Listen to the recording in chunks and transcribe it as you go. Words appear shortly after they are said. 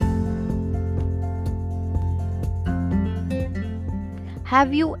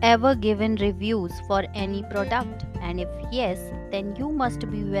Have you ever given reviews for any product? And if yes, then you must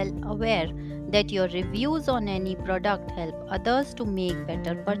be well aware that your reviews on any product help others to make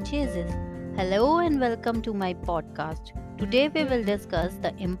better purchases. Hello and welcome to my podcast. Today we will discuss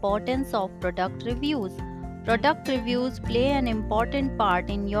the importance of product reviews. Product reviews play an important part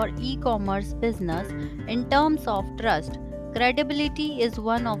in your e-commerce business in terms of trust. Credibility is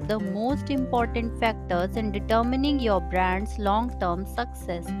one of the most important factors in determining your brand's long term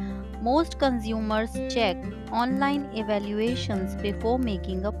success. Most consumers check online evaluations before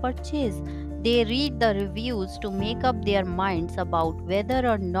making a purchase. They read the reviews to make up their minds about whether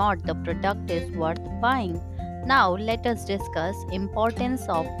or not the product is worth buying. Now let us discuss importance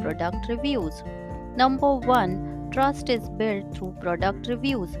of product reviews. Number 1, trust is built through product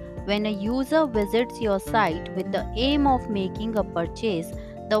reviews. When a user visits your site with the aim of making a purchase,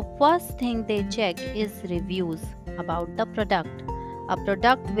 the first thing they check is reviews about the product. A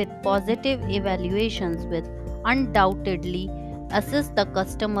product with positive evaluations will undoubtedly assist the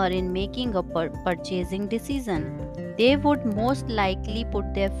customer in making a purchasing decision. They would most likely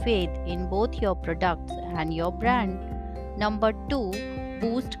put their faith in both your products and your brand. Number 2,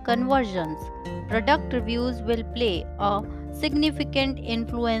 boost conversions. Product reviews will play a significant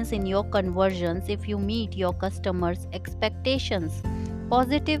influence in your conversions if you meet your customers' expectations.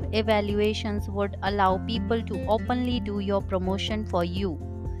 Positive evaluations would allow people to openly do your promotion for you.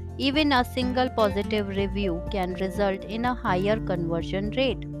 Even a single positive review can result in a higher conversion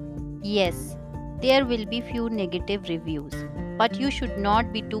rate. Yes, there will be few negative reviews, but you should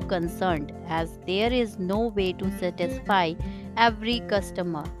not be too concerned as there is no way to satisfy every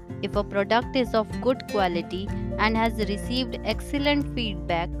customer. If a product is of good quality and has received excellent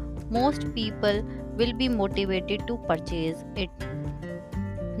feedback, most people will be motivated to purchase it.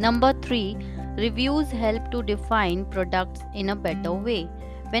 Number 3, reviews help to define products in a better way.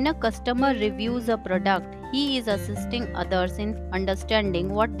 When a customer reviews a product, he is assisting others in understanding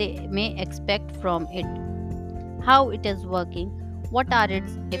what they may expect from it, how it is working, what are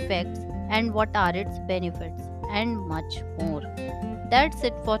its defects, and what are its benefits, and much more. That's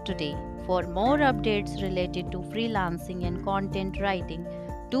it for today. For more updates related to freelancing and content writing,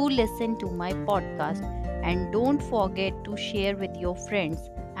 do listen to my podcast and don't forget to share with your friends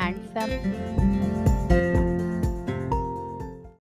and family.